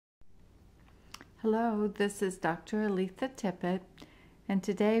Hello, this is Dr. Aletha Tippett, and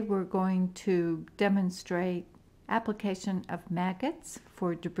today we're going to demonstrate application of maggots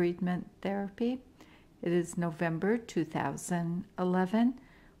for debridement therapy. It is November 2011.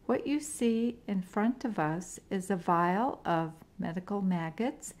 What you see in front of us is a vial of medical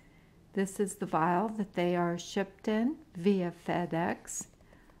maggots. This is the vial that they are shipped in via FedEx.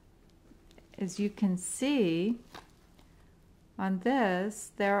 As you can see on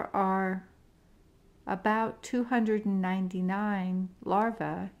this, there are about 299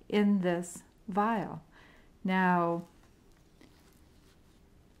 larvae in this vial. Now,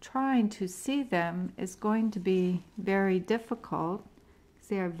 trying to see them is going to be very difficult because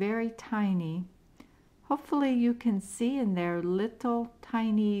they are very tiny. Hopefully you can see in there little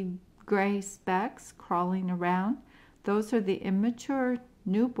tiny gray specks crawling around. Those are the immature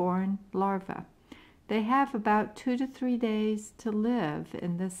newborn larvae. They have about 2 to 3 days to live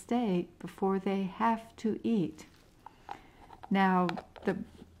in this state before they have to eat. Now, the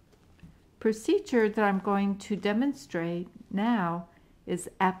procedure that I'm going to demonstrate now is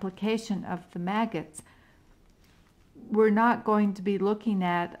application of the maggots. We're not going to be looking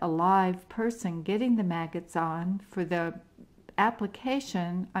at a live person getting the maggots on. For the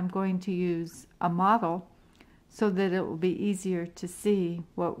application, I'm going to use a model so that it will be easier to see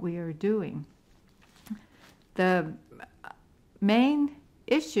what we are doing. The main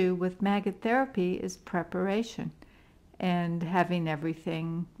issue with maggot therapy is preparation and having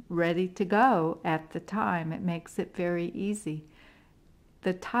everything ready to go at the time. It makes it very easy.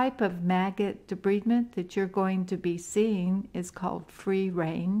 The type of maggot debridement that you're going to be seeing is called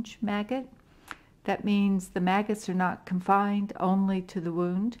free-range maggot. That means the maggots are not confined only to the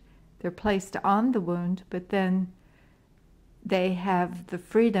wound. They're placed on the wound, but then they have the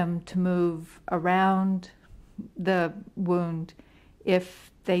freedom to move around the wound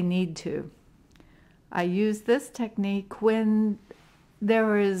if they need to. I use this technique when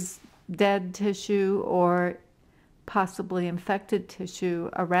there is dead tissue or possibly infected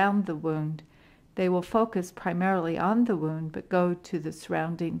tissue around the wound. They will focus primarily on the wound but go to the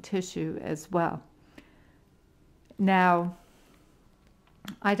surrounding tissue as well. Now,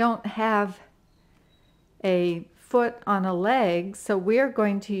 I don't have a foot on a leg, so we're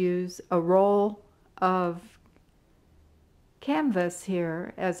going to use a roll of canvas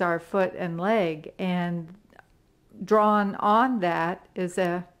here as our foot and leg, and drawn on that is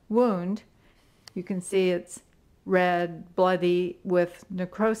a wound. You can see it's red, bloody, with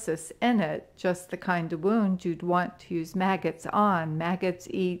necrosis in it, just the kind of wound you'd want to use maggots on. Maggots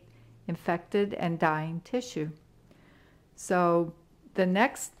eat infected and dying tissue. So the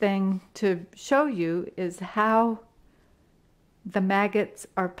next thing to show you is how the maggots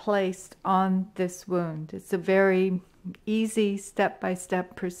are placed on this wound. It's a very easy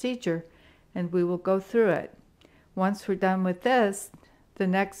step-by-step procedure, and we will go through it. Once we're done with this, the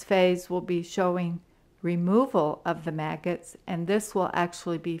next phase will be showing removal of the maggots, and this will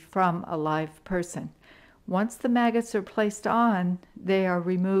actually be from a live person. Once the maggots are placed on, they are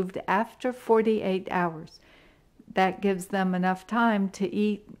removed after 48 hours. That gives them enough time to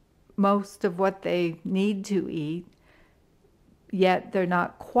eat most of what they need to eat, yet they're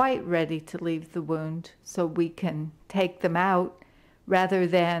not quite ready to leave the wound, so we can take them out rather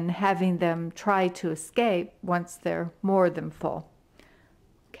than having them try to escape once they're more than full.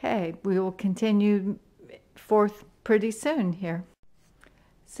 Okay, we will continue forth pretty soon here.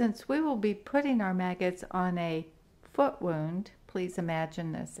 Since we will be putting our maggots on a foot wound, please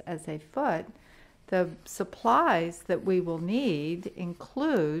imagine this as a foot, the supplies that we will need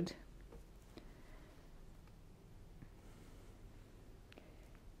include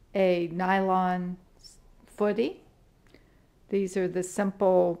a nylon footie. These are the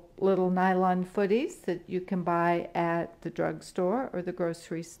simple little nylon footies that you can buy at the drugstore or the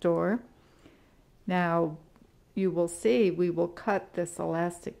grocery store. Now, you will see we will cut this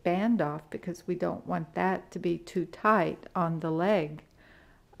elastic band off because we don't want that to be too tight on the leg.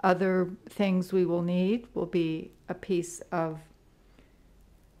 Other things we will need will be a piece of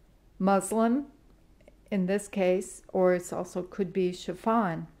muslin in this case, or it also could be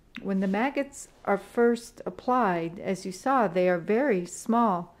chiffon. When the maggots are first applied, as you saw, they are very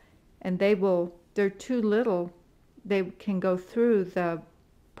small, and they're too little. They can go through the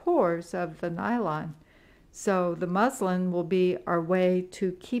pores of the nylon. So the muslin will be our way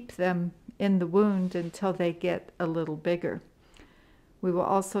to keep them in the wound until they get a little bigger. We will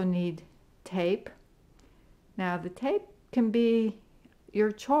also need tape. Now, the tape can be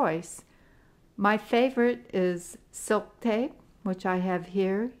your choice. My favorite is silk tape, which I have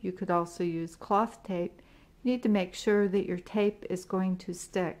here. You could also use cloth tape. You need to make sure that your tape is going to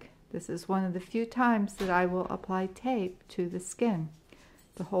stick This is one of the few times that I will apply tape to the skin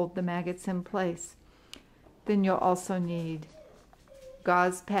to hold the maggots in place. Then you'll also need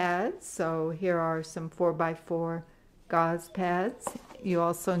gauze pads. So here are some 4x4 gauze pads. You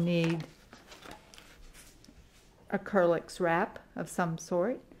also need acrylics wrap of some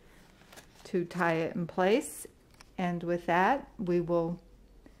sort to tie it in place. And with that, we will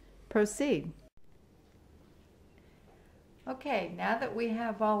proceed. Okay, now that we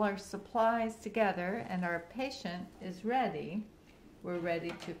have all our supplies together and our patient is ready, we're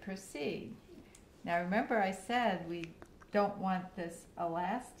ready to proceed. Now remember I said we don't want this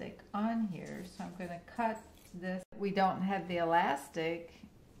elastic on here, so I'm going to cut this. We don't have the elastic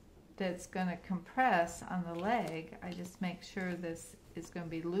that's going to compress on the leg. I just make sure this is going to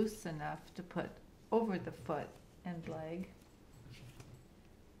be loose enough to put over the foot and leg.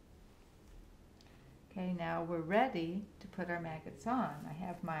 Okay, now we're ready to put our maggots on. I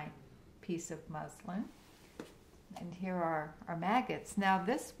have my piece of muslin, and here are our maggots. Now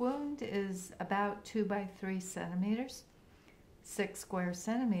this wound is about 2 by 3 centimeters, 6 square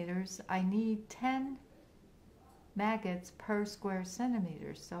centimeters. I need 10 maggots per square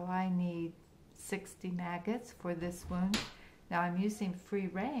centimeter, so I need 60 maggots for this wound. Now I'm using free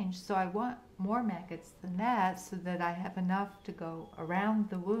range, so I want more maggots than that so that I have enough to go around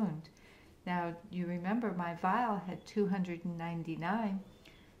the wound. Now you remember my vial had 299,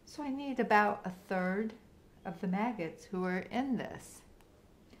 so I need about 1/3 of the maggots who are in this.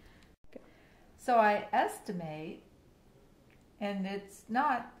 So I estimate, and it's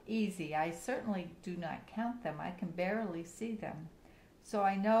not easy. I certainly do not count them. I can barely see them. So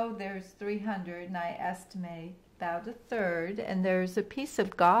I know there's 300, and I estimate about 1/3, and there's a piece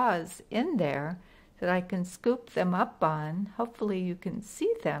of gauze in there that I can scoop them up on. Hopefully you can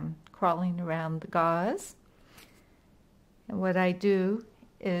see them crawling around the gauze. And what I do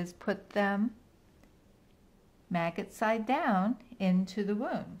is put them maggot side down into the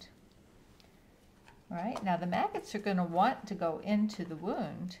wound. All right, now the maggots are going to want to go into the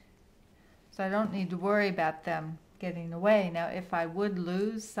wound, so I don't need to worry about them getting away. Now if I would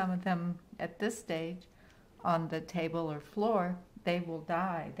lose some of them at this stage on the table or floor, they will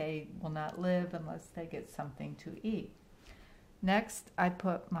die. They will not live unless they get something to eat. Next, I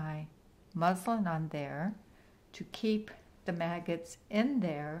put my muslin on there to keep the maggots in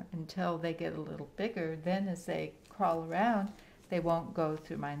there until they get a little bigger. Then as they crawl around, they won't go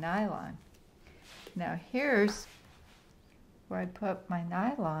through my nylon. Now here's where I put my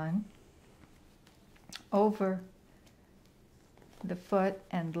nylon over the foot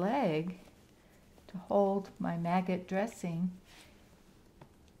and leg to hold my maggot dressing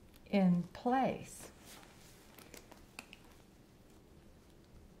in place.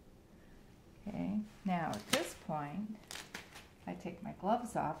 Okay, now at this point, I take my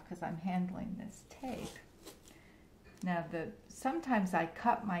gloves off because I'm handling this tape. Now sometimes I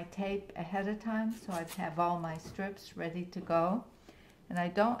cut my tape ahead of time so I have all my strips ready to go. And I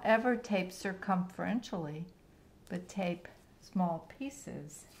don't ever tape circumferentially, but tape small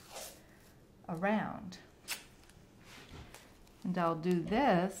pieces around. And I'll do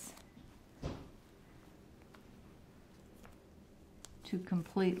this to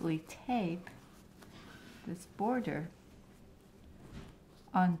completely tape this border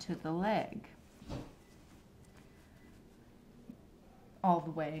onto the leg all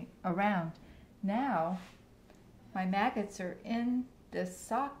the way around. Now my maggots are in this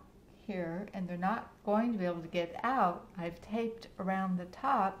sock here and they're not going to be able to get out. I've taped around the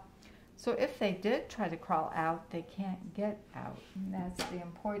top, so if they did try to crawl out, they can't get out, and that's the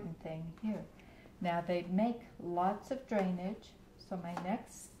important thing here. Now they make lots of drainage, so my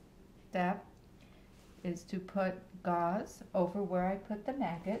next step is to put gauze over where I put the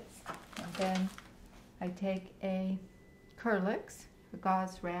maggots, and then I take a Curlix, a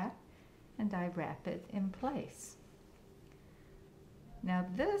gauze wrap, and I wrap it in place. Now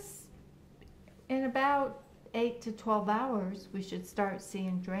this, in about 8 to 12 hours, we should start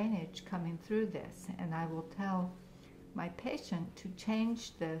seeing drainage coming through this, and I will tell my patient to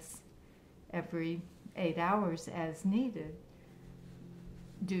change this every 8 hours as needed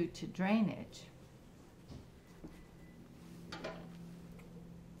due to drainage.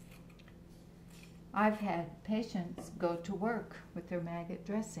 I've had patients go to work with their maggot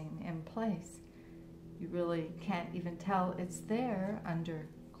dressing in place. You really can't even tell it's there under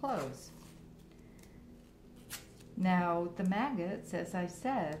clothes. Now the maggots, as I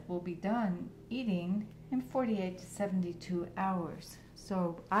said, will be done eating in 48 to 72 hours.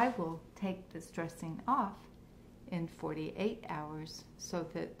 So I will take this dressing off in 48 hours so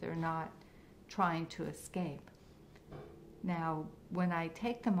that they're not trying to escape. Now, when I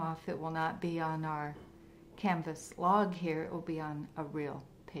take them off, it will not be on our canvas log here, it will be on a real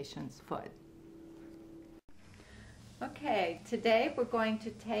patient's foot. Okay, today we're going to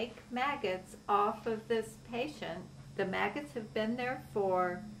take maggots off of this patient. The maggots have been there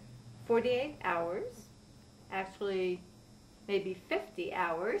for 48 hours, actually maybe 50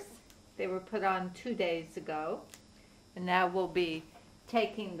 hours. They were put on 2 days ago, and now we'll be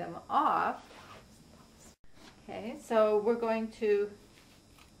taking them off. Okay, so we're going to,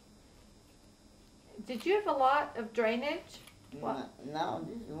 did you have a lot of drainage? No,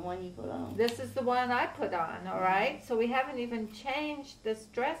 this is the one you put on. This is the one I put on, all right? So we haven't even changed this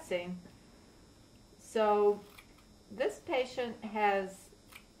dressing. So this patient has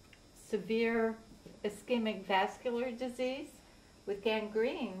severe ischemic vascular disease with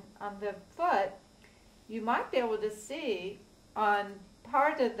gangrene on the foot. You might be able to see on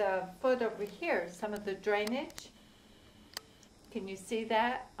part of the foot over here some of the drainage. Can you see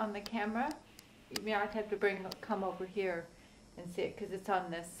that on the camera? You might have to come over here and see it because it's on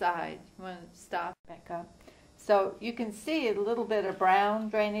this side. You want to stop, back up. So you can see a little bit of brown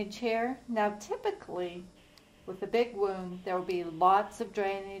drainage here. Now typically with a big wound there will be lots of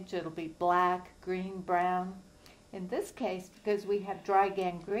drainage. It'll be black, green, brown. In this case, because we have dry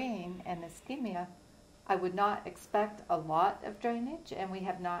gangrene and ischemia, I would not expect a lot of drainage, and we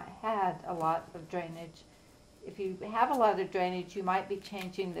have not had a lot of drainage. If you have a lot of drainage, you might be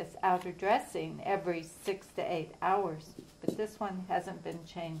changing this outer dressing every 6 to 8 hours, but this one hasn't been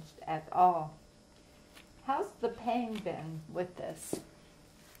changed at all. How's the pain been with this?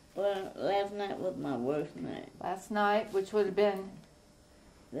 Well, last night was my worst night. Last night, which would have been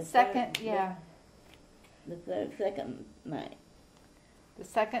The second, third, yeah. The second night. The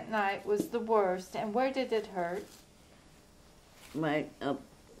second night was the worst. And where did it hurt? Right up,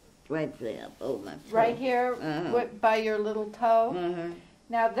 right there, up over my toe. Right here, by your little toe?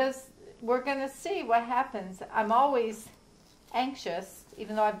 Now this, we're going to see what happens. I'm always anxious,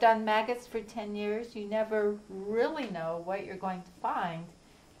 even though I've done maggots for 10 years. You never really know what you're going to find.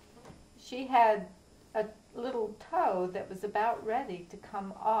 She had a little toe that was about ready to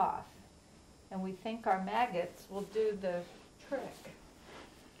come off. And we think our maggots will do the trick.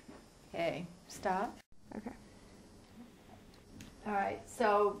 Okay, stop. Okay. All right,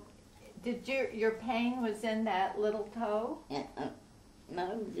 so did your pain was in that little toe? And,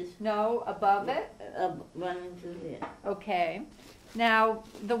 no, just No, above it? running through there. Okay. Now,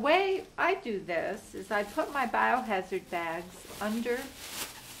 the way I do this is I put my biohazard bags under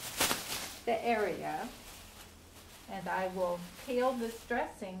the area, and I will peel this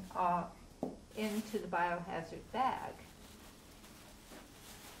dressing off into the biohazard bag.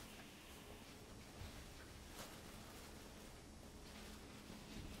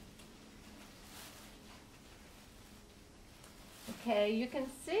 Okay, you can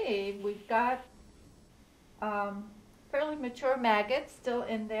see we've got fairly mature maggots still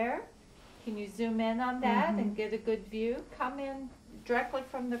in there. Can you zoom in on that and get a good view? Come in directly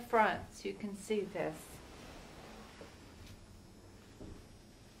from the front so you can see this.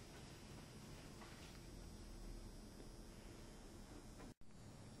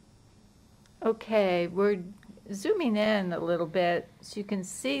 Okay, we're zooming in a little bit so you can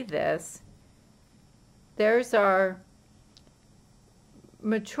see this. There's our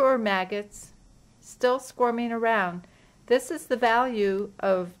mature maggots still squirming around. This is the value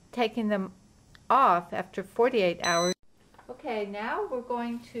of taking them off after 48 hours. Okay, now we're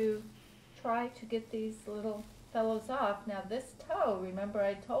going to try to get these little fellows off. Now this toe, remember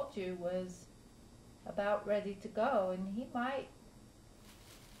I told you, was about ready to go, and he might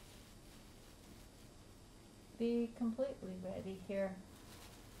be completely ready here.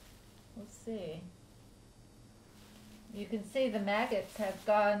 We'll see. You can see the maggots have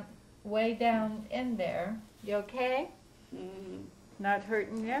gone way down in there. You okay? Not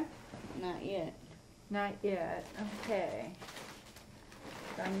hurting you? Not yet. Not yet. Okay.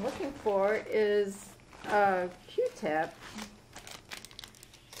 What I'm looking for is a Q-tip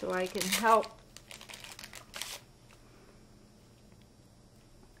so I can help.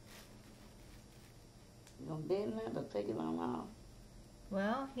 You gonna bend that or take it on off?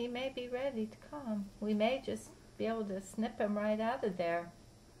 Well, he may be ready to come. We may just be able to snip him right out of there.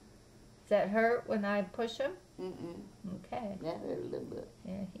 Does that hurt when I push him? Okay. That hurt a little bit.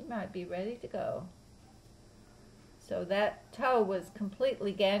 Yeah, he might be ready to go. So that toe was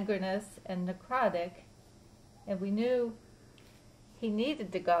completely gangrenous and necrotic, and we knew he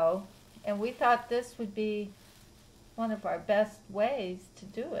needed to go, and we thought this would be one of our best ways to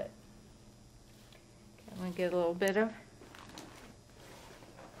do it. Okay, I'm going to get a little bit of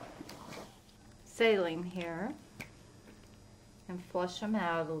saline here. and flush them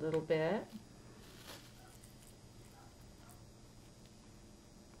out a little bit.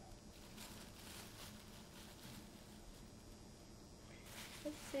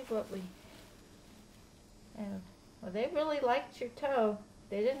 Let's see what we have. Well, they really liked your toe.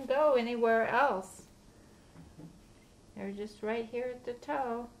 They didn't go anywhere else. They're just right here at the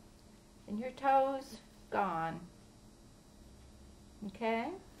toe. And your toe's gone. Okay?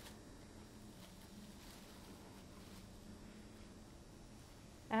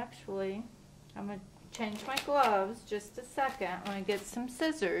 Actually, I'm going to change my gloves just a second. I'm going to get some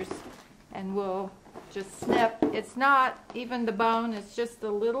scissors and we'll just snip. It's not even the bone, it's just a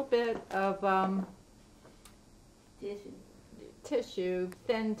little bit of tissue,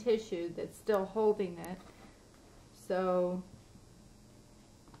 thin tissue that's still holding it. So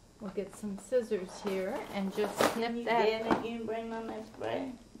we'll get some scissors here and just snip that. You didn't bring on that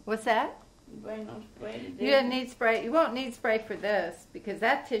spray? What's that? You bring no spray today? You didn't need spray. You won't need spray for this because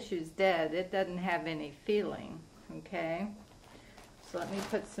that tissue's dead. It doesn't have any feeling. Okay? So let me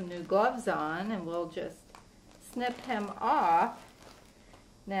put some new gloves on and we'll just snip him off.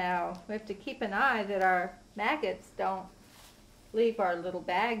 Now, we have to keep an eye that our maggots don't leave our little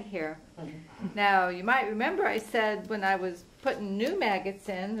bag here. Now, you might remember I said when I was putting new maggots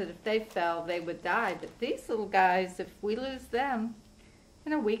in that if they fell, they would die. But these little guys, if we lose them,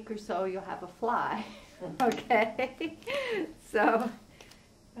 in a week or so, you'll have a fly. Okay? So,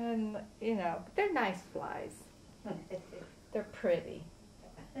 and, you know, they're nice flies. They're pretty.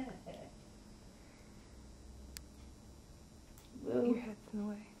 Your head's in the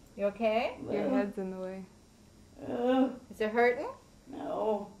way. You okay? Your head's in the way. Is it hurting?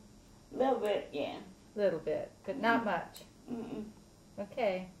 No. A little bit, yeah. A little bit, but not much. Mm-mm.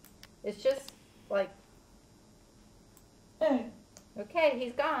 Okay. It's just like, okay,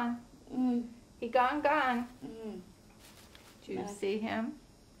 he's gone. He gone. Do you see him?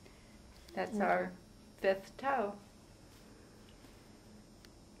 That's our 5th toe.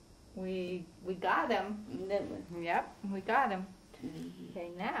 We got him. Yep, we got him.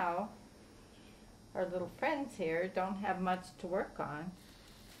 Okay, now our little friends here don't have much to work on.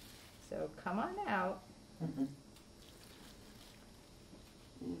 So come on out.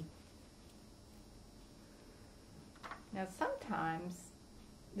 Now sometimes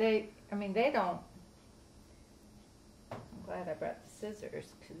they don't. I'm glad I brought the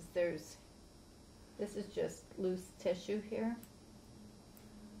scissors because this is just loose tissue here.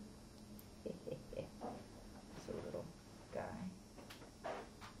 It's a little guy.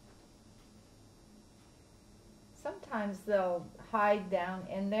 Sometimes they'll hide down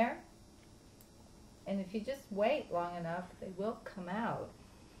in there, and if you just wait long enough, they will come out.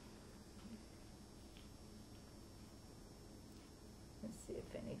 Let's see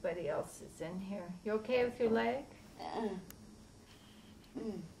if anybody else is in here. You okay with your leg?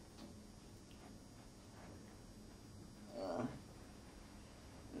 Jesus.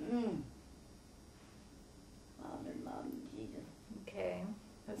 Okay,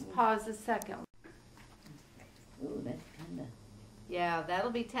 let's pause a second. Ooh, that's tender. Yeah,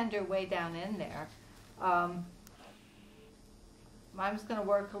 that'll be tender way down in there. I'm just going to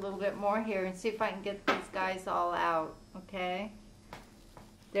work a little bit more here and see if I can get these guys all out, okay?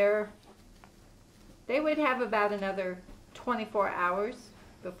 They would have about another 24 hours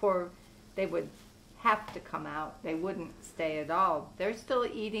before they would have to come out. They wouldn't stay at all. They're still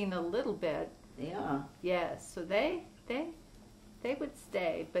eating a little bit. They are. Yes, so they would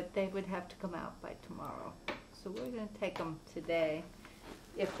stay, but they would have to come out by tomorrow. So we're going to take them today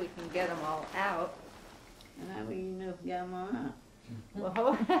if we can get them all out. And how will you know if you got them all out?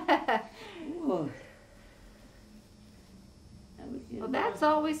 Well, well, that's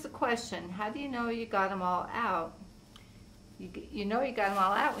always the question. How do you know you got them all out? You know you got them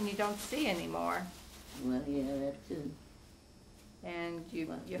all out when you don't see anymore. Well, yeah, that too. And you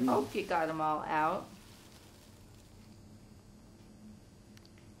hope you got them all out.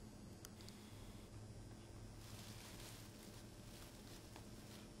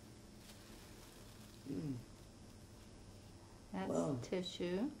 That's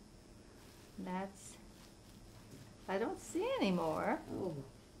tissue. That's, I don't see any more. Oh.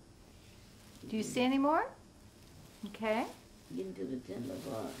 Do you see any more? Okay. Get into the tender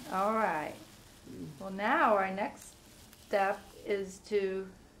part. All right. Well, now our next step is to,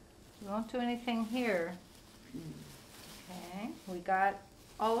 we won't do anything here. Okay. We got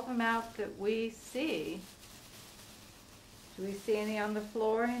all of them out that we see. Do we see any on the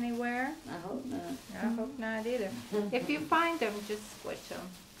floor anywhere? I hope not. I hope not either. If you find them, just squish them,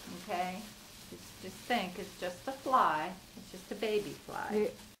 okay? Just think, it's just a fly. It's just a baby fly.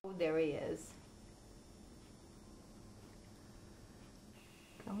 Oh, there he is.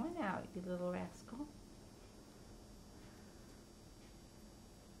 out, you little rascal.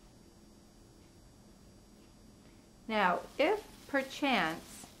 Now, if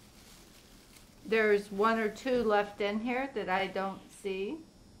perchance there's one or two left in here that I don't see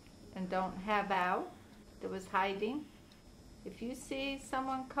and don't have out, that was hiding, if you see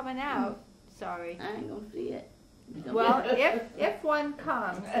someone coming out, sorry. I ain't gonna see it. Well, if one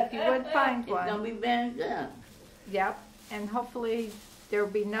comes, if you would find It's one. gonna be bandaged up. Yep, and hopefully there'll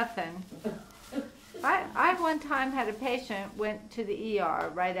be nothing. I one time had a patient went to the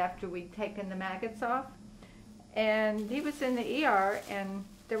ER right after we'd taken the maggots off, and he was in the ER and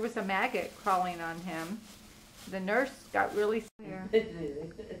there was a maggot crawling on him. The nurse got really scared.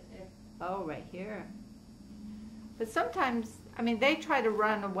 Oh, right here. But sometimes, I mean, they try to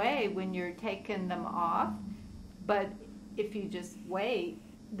run away when you're taking them off, but if you just wait,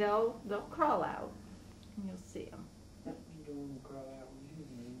 they'll crawl out and you'll see them.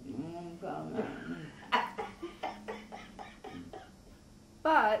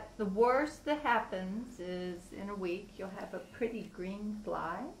 But the worst that happens is in a week you'll have a pretty green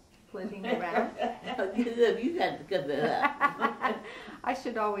fly flitting around. You got to cut that up. I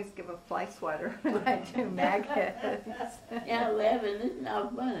should always give a fly swatter when I do maggots. Yeah, laughing, it's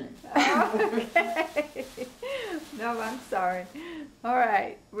not funny. Okay. No, I'm sorry. All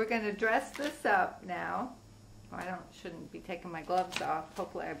right, we're going to dress this up now. Oh, I shouldn't be taking my gloves off.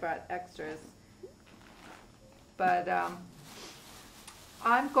 Hopefully I brought extras. But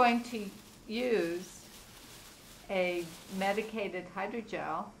I'm going to use a medicated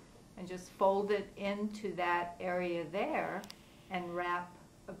hydrogel and just fold it into that area there and wrap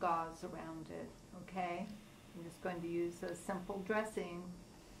a gauze around it, okay? I'm just going to use a simple dressing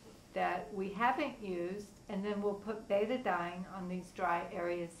that we haven't used, and then we'll put betadine on these dry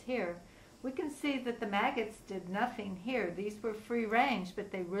areas here. We can see that the maggots did nothing here. These were free range,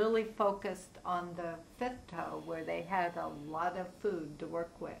 but they really focused on the fifth toe where they had a lot of food to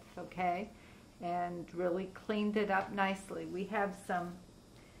work with, okay? And really cleaned it up nicely. We have some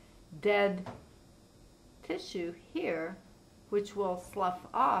dead tissue here, which will slough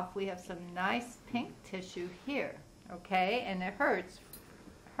off. We have some nice pink tissue here, okay? And it hurts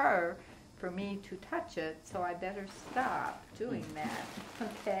her for me to touch it, so I better stop doing that,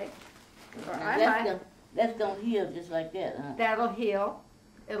 okay? That's gonna heal just like that, huh? That'll heal.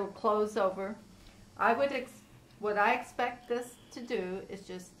 It'll close over. What I expect this to do is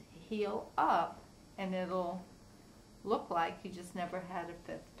just heal up, and it'll look like you just never had a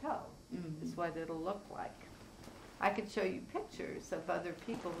fifth toe. Mm-hmm. Is what it'll look like. I could show you pictures of other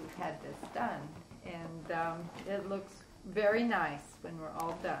people who've had this done, and it looks very nice when we're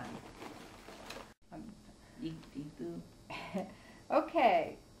all done.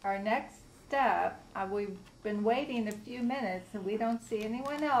 Okay, our next step, we've been waiting a few minutes and we don't see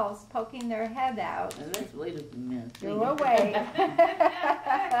anyone else poking their head out. Now let's wait a few minutes. We'll wait.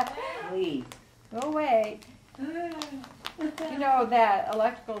 Please. We'll wait. You know that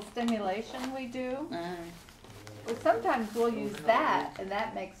electrical stimulation we do? Well, sometimes we'll use that, and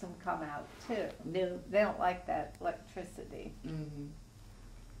that makes them come out too. No. They don't like that electricity. Mm-hmm.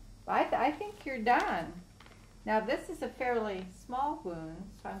 I think you're done. Now this is a fairly small wound,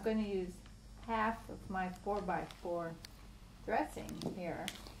 so I'm going to use half of my 4x4 dressing here.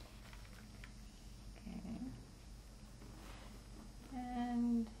 Okay.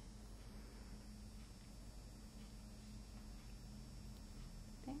 And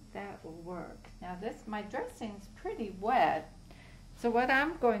I think that will work. Now my dressing's pretty wet, so what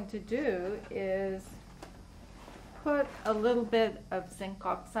I'm going to do is put a little bit of zinc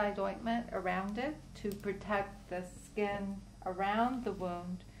oxide ointment around it to protect the skin around the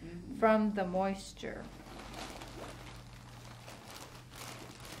wound from the moisture.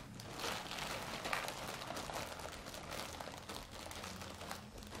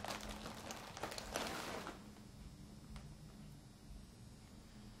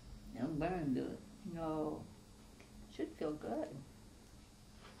 Don't burn, do it. No, should feel good.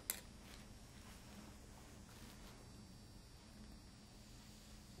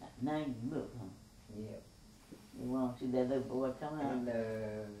 Now you can look, huh? Yep. You want to see that little boy come out? And I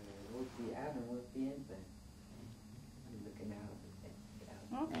don't want the anything. I'm looking out.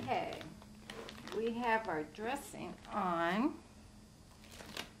 Okay, we have our dressing on. I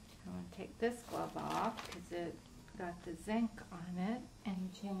want to take this glove off because it got the zinc on it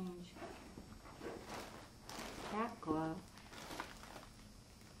and change that glove.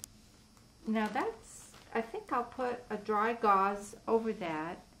 Now I think I'll put a dry gauze over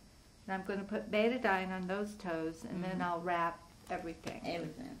that, and I'm going to put betadine on those toes, and then I'll wrap everything.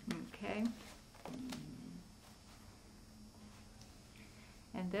 Everything. Okay.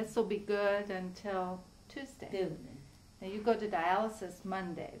 And this will be good until Tuesday. Tuesday. Now you go to dialysis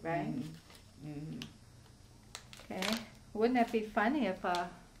Monday, right? Mm-hmm. Okay. Wouldn't that be funny if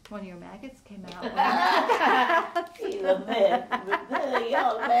one of your maggots came out? He's a mess.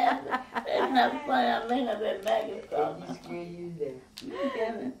 Y'all laughing. That's not funny. I mean, I've been maggots Did called you scare you there? You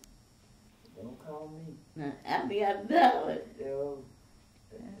kidding? Don't call me. Now, after you got done with it. Yo.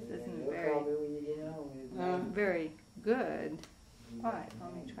 This isn't Don't very- call me when you get home. Very good. All right,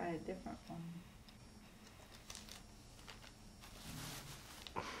 let me try a different one.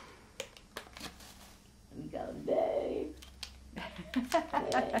 We go, Dave.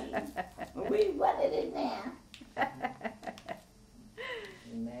 Dave. We wanted it now. The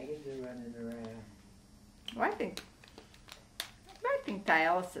maggots are running around. Well, I think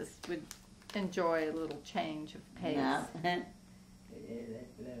dialysis would enjoy a little change of pace. No. Yeah,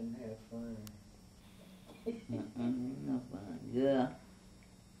 let them have fun. No fun. Yeah.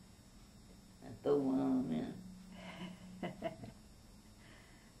 I threw one on there.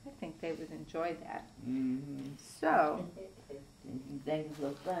 I think they would enjoy that. Mm-hmm. So, You think it's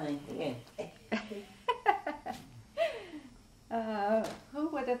so funny? Yeah. who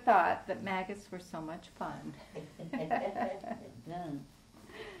would have thought that maggots were so much fun? Done.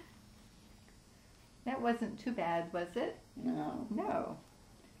 That wasn't too bad, was it? No. No.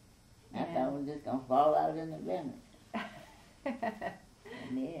 I thought it was just going to fall out in the blender.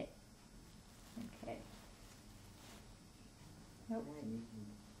 And it. Okay. Now you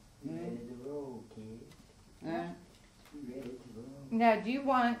can be ready to roll, kid. Huh? Be ready to roll. Now, do you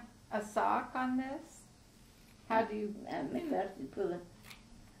want a sock on this? How do you? Maybe I should put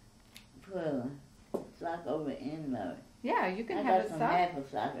a sock over the end of it. Yeah, you can I have got a some sock. half a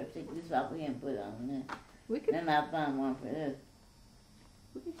sock. I take this off here and put it on there. We could Then I found one for this.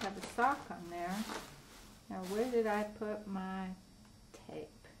 have a sock on there. Now, where did I put my tape?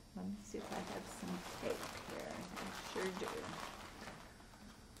 Let me see if I have some tape here. I sure do.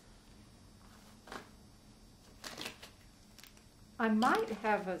 I might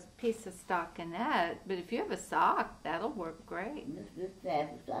have a piece of stockinette, but if you have a sock, that'll work great. This half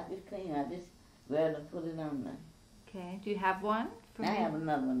a sock is clean. I just grabbed and put it on there. Okay, do you have one for I me? have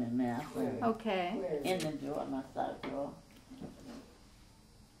another one in there. I put it Okay. Where is in it? the drawer, my sock drawer.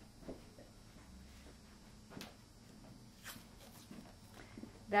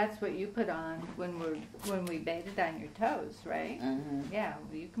 That's what you put on when we baited on your toes, right? Uh-huh. Yeah,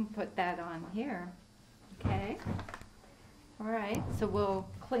 well, you can put that on here. Okay. All right. So we'll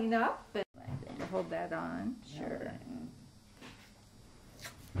clean up and Like that. hold that on. Sure.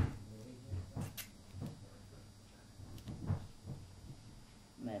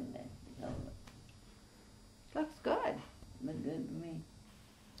 Maybe that's the color. Looks good. Look good to me.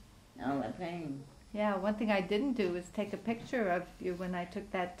 All that pain. Yeah. One thing I didn't do was take a picture of you when I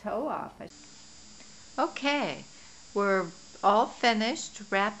took that toe off. Okay. We're all finished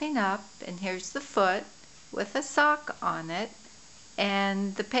wrapping up, and here's the foot with a sock on it.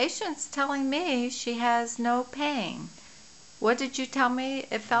 And the patient's telling me she has no pain. What did you tell me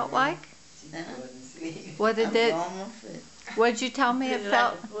it felt like? She wasn't sleeping. What did I'm it? on my foot. What did you tell me it Feel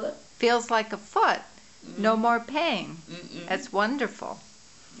felt? like a foot. Feels like a foot. No more pain. Mm-mm. That's wonderful.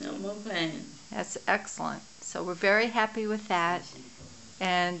 No more pain. That's excellent. So we're very happy with that.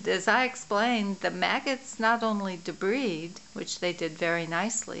 And as I explained, the maggots not only debride, which they did very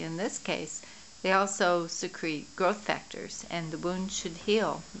nicely in this case, they also secrete growth factors, and the wound should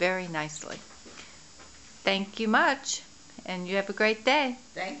heal very nicely. Thank you much, and you have a great day.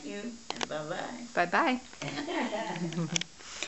 Thank you, and bye-bye. Bye-bye.